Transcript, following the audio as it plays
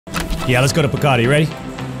Yeah, let's go to Picado. You ready?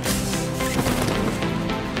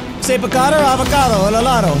 Say Picado or avocado, a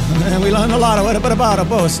lotto. And we learn a lot of what about a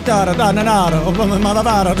post.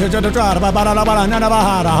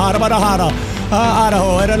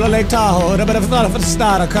 Idaho, Lake Tahoe, a bit of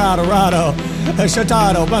Colorado,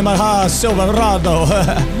 Chicago, Omaha, Silverado. What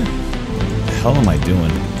the hell am I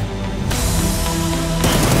doing?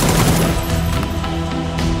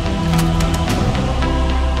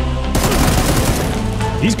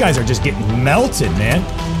 These guys are just getting melted, man.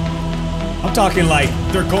 I'm talking like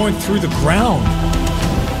they're going through the ground.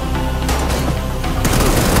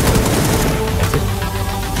 That's it.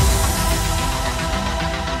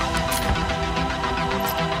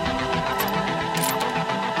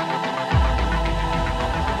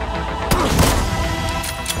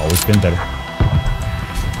 Always been better.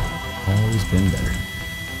 Always been better.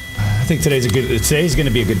 I think today's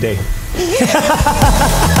gonna be a good day.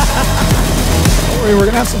 Don't worry, we're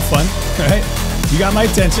gonna have some fun, alright? You got my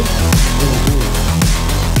attention.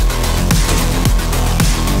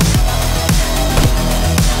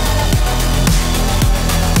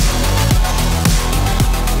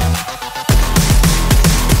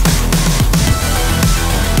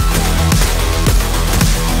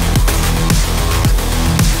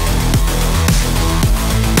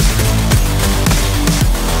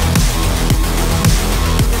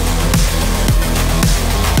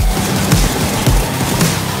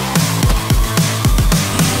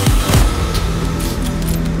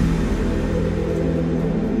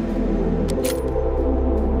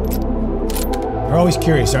 They're always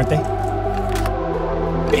curious, aren't they?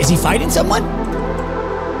 Is he fighting someone?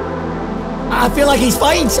 I feel like he's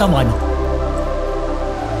fighting someone.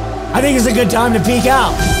 I think it's a good time to peek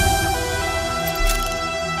out.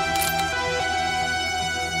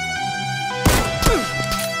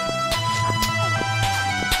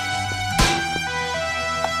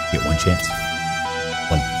 Get one chance.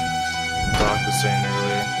 One. Doc was saying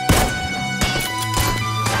earlier.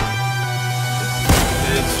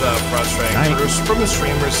 It's frustrating from a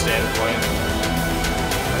streamer's standpoint.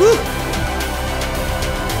 Woo!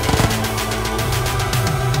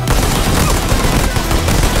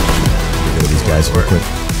 Look at these guys real quick.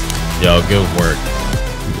 Yo, good work.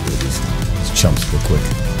 Look at these chumps real quick.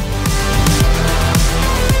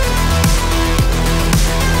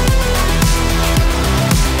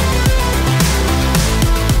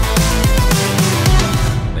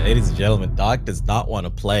 Ladies and gentlemen, Doc does not want to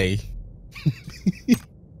play.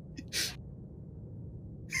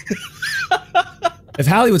 If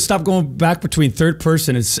Hallie would stop going back between third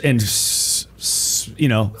person and you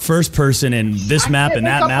know, first person and this map and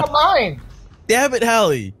that map. Damn it,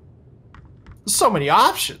 Hallie. So many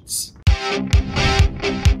options.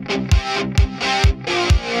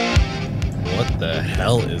 What the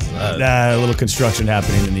hell is that? A little construction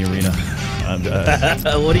happening in the arena.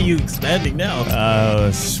 What are you expanding now?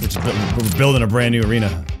 We're building a brand new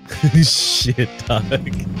arena. Shit, Doc.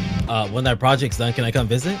 When that project's done, can I come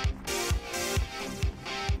visit?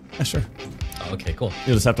 Yeah, sure. Oh, okay, cool.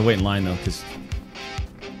 You'll just have to wait in line though, because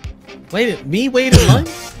wait in line?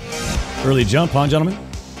 Early jump, huh, gentlemen?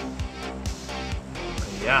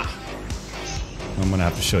 Yeah. I'm gonna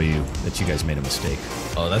have to show you that you guys made a mistake.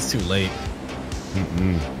 Oh, that's too late.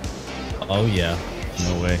 Oh yeah.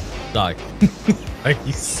 No way. Doc, are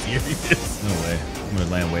you serious? No way. I'm gonna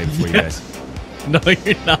land way before you guys. No,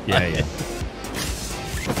 you're not. Yeah.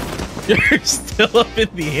 You're still up in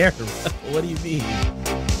the air. What do you mean?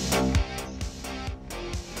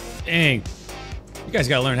 Dang. You guys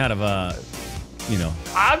gotta learn how to, you know.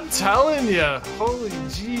 I'm telling you. Holy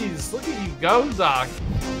jeez. Look at you go, Doc.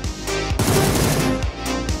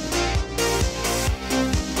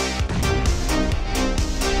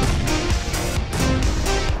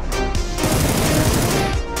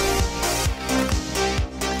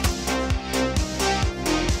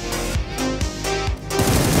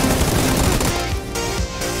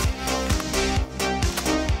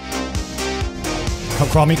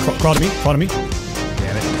 Crawl to me.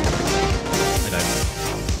 Damn it. I died.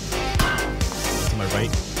 To my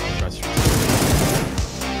right.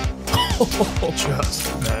 Just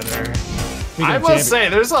better. I must say,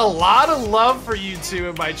 there's a lot of love for you two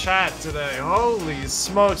in my chat today. Holy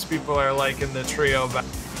smokes, people are liking the trio back.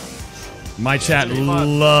 My chat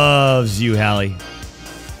loves you, Hallie.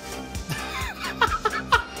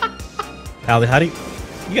 Hallie, how do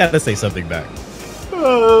you gotta say something back.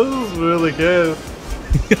 Oh, this is really good.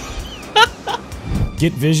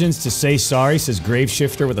 Get Visions to say sorry, says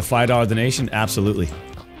Graveshifter with a $5 donation. Absolutely.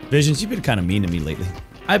 Visions, you've been kind of mean to me lately.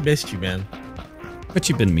 I missed you, man. But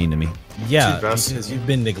you've been mean to me. Yeah, because you've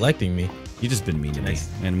been neglecting me. You've just been mean to me.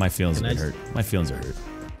 And my feelings have been hurt. My feelings are hurt.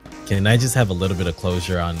 can I just have a little bit of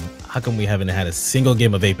closure on how come we haven't had a single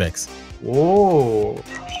game of Apex? Whoa.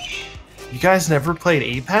 You guys never played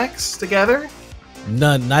Apex together?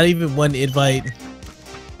 None. Not even one invite.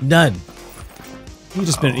 None. You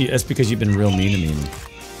just been. That's because you've been real mean to me.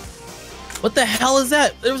 What the hell is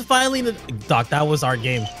that? It was finally the Doc. That was our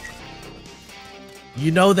game.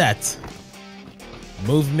 You know that.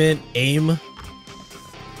 Movement, aim, and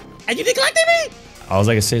you neglected me. All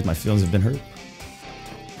I can say is my feelings have been hurt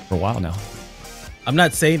for a while now. I'm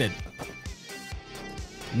not saying it.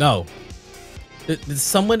 No.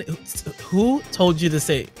 Someone who told you to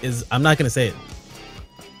say is I'm not gonna say it.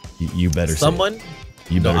 You better. Someone. Say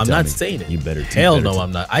it. You better. No, I'm tell not me. saying it. You better. Hell you better no,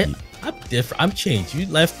 I'm not. I'm different. I'm changed. You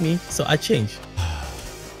left me, so I changed.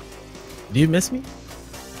 Do you miss me?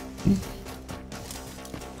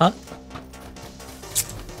 Huh?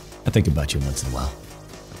 I think about you once in a while.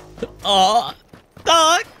 Oh,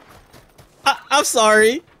 Doc. I'm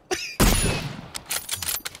sorry.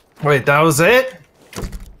 Wait, that was it?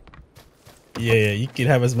 Yeah, you can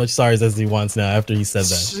have as much sorries as he wants now after he said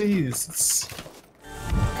that. Jesus.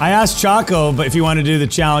 I asked Choco, but if you want to do the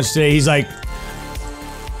challenge today, he's like,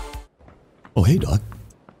 "Oh, hey, Doc.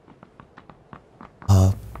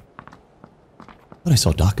 But I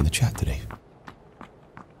saw Doc in the chat today.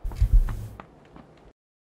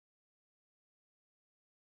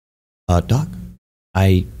 Doc,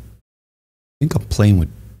 I think I'm playing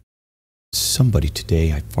with somebody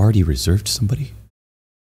today. I've already reserved somebody.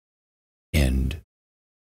 And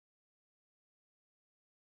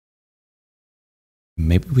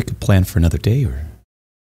maybe we could plan for another day or...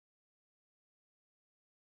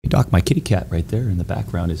 Hey, Doc, my kitty cat right there in the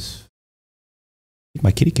background is...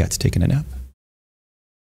 My kitty cat's taking a nap.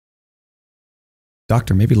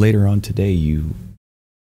 Doctor, maybe later on today you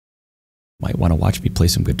might want to watch me play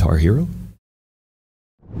some Guitar Hero?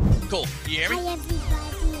 Cool. You hear me? Hi,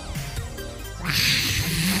 everybody.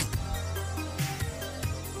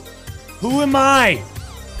 Who am I?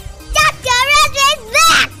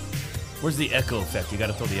 Dr.Disrespect! Where's the echo effect? You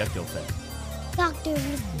gotta throw the echo effect.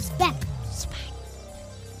 Dr.Disrespect.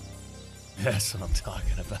 That's what I'm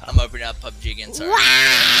talking about. I'm opening up PUBG again, sorry.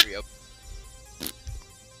 Wow.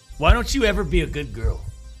 Why don't you ever be a good girl?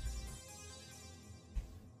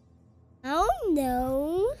 Oh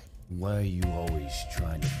no. Why are you always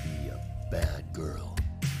trying to be a bad girl?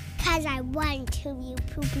 'Cause I want to, you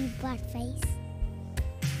poopy butt face.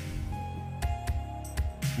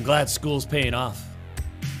 I'm glad school's paying off.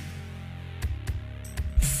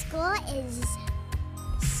 School is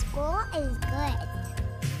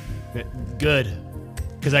good. Good.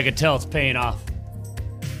 Because I could tell it's paying off.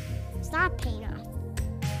 It's not paying off.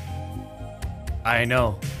 I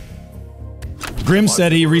know. Grim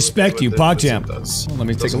said he respect you, PogChamp. Let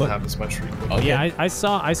me take a look. Oh yeah, I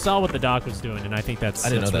saw what the doc was doing, and I think that's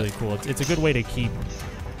really cool. It's a good way to keep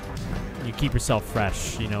yourself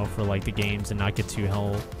fresh, you know, for like the games and not get too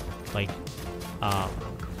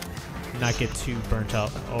not get too burnt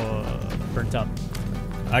up.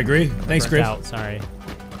 I agree. Thanks, Grim. Sorry.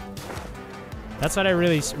 That's what I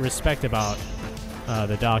really respect about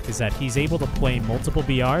the doc is that he's able to play multiple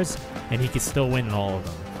BRs and he can still win in all of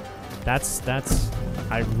them. That's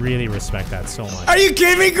I really respect that so much. Are you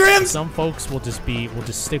kidding me, Grim? Some folks will just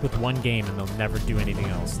stick with one game and they'll never do anything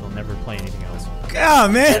else. They'll never play anything else.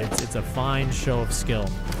 God, man. It's a fine show of skill,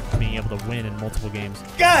 being able to win in multiple games.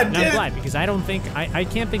 God, and I'm glad because I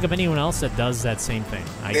can't think of anyone else that does that same thing.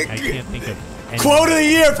 I can't think of anyone. Quote of the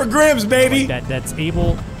year for Grims, baby. Like that's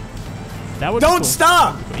able. That would Don't be cool.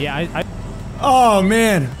 stop. Yeah, Oh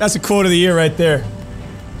man, that's a quote of the year right there.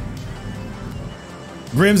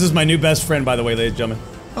 Grims is my new best friend, by the way, ladies and gentlemen.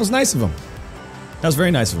 That was nice of him. That was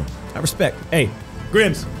very nice of him. I respect. Hey,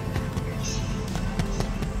 Grims.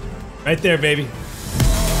 Right there, baby.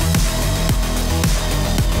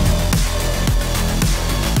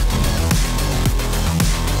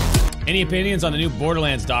 Any opinions on the new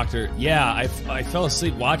Borderlands, Doctor? Yeah, I fell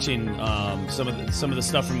asleep watching some of the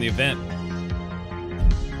stuff from the event.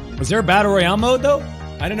 Was there a Battle Royale mode, though?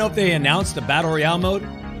 I don't know if they announced a Battle Royale mode.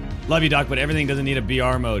 Love you, Doc, but everything doesn't need a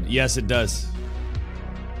BR mode. Yes, it does.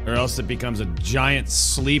 Or else it becomes a giant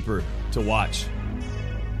sleeper to watch.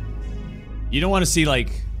 You don't want to see,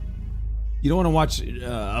 like... You don't want to watch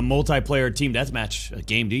a multiplayer team deathmatch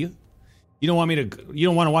game, do you? You don't want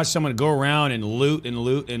to watch someone go around and loot and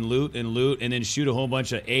loot and loot and loot and then shoot a whole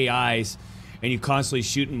bunch of AIs and you constantly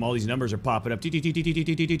shoot them, all these numbers are popping up. And then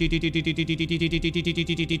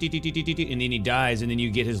he dies and then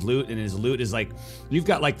you get his loot and his loot is like, you've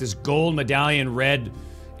got like this gold medallion red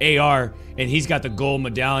AR and he's got the gold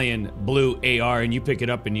medallion blue AR and you pick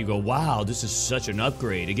it up and you go, wow, this is such an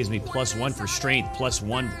upgrade. It gives me +1 for strength,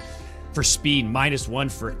 +1 for speed, -1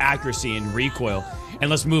 for accuracy and recoil. And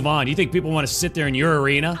let's move on. You think people want to sit there in your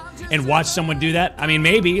arena and watch someone do that? I mean,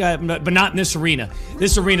 maybe, but not in this arena.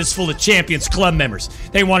 This arena is full of Champions Club members.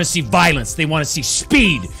 They want to see violence. They want to see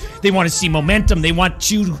speed. They want to see momentum. They want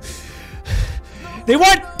you to... They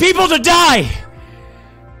want people to die!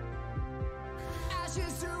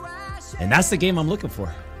 And that's the game I'm looking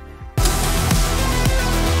for.